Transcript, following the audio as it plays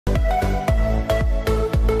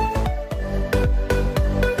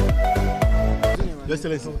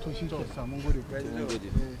Excellency.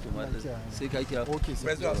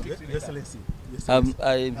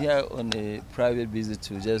 I'm here on a private visit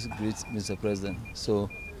to just greet Mr. President. So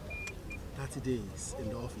 30 days in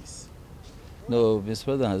the office. No, Mr.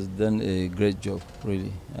 President has done a great job,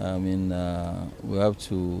 really. I mean, we have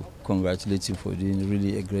to congratulate him for doing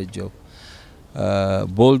really a great job.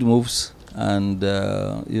 Bold moves, and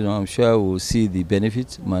I'm sure we'll see the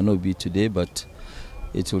benefit. Might not be today, but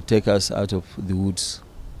it will take us out of the woods.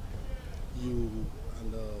 You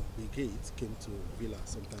and Gage came to Villa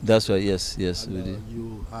sometime. That's right. Yes, we did.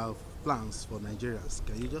 You have plans for Nigerians.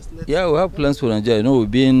 Can you just let? Yeah, we have plans for Nigeria.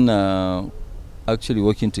 We've been actually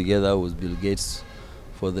working together with Bill Gates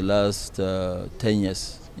for the last 10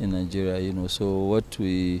 years in Nigeria. So what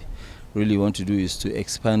we really want to do is to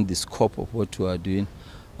expand the scope of what we are doing,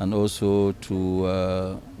 and also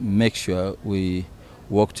to make sure we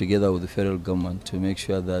work together with the federal government to make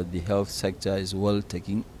sure that the health sector is well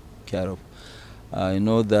taken care of. I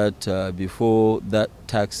know that before that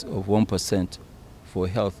tax of 1% for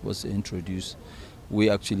health was introduced, we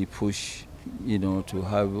actually push, to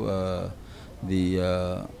have the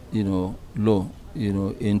law,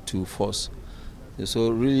 into force. So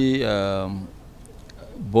really,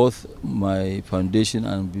 both my foundation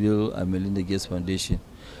and Bill and Melinda Gates Foundation,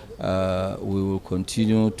 we will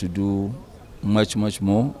continue to do much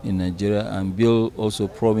more in Nigeria. And Bill also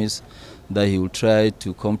promised that he will try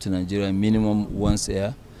to come to Nigeria minimum once a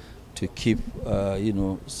year to keep,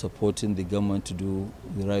 supporting the government to do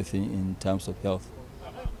the right thing in terms of health.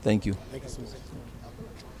 Thank you. Thank you so much.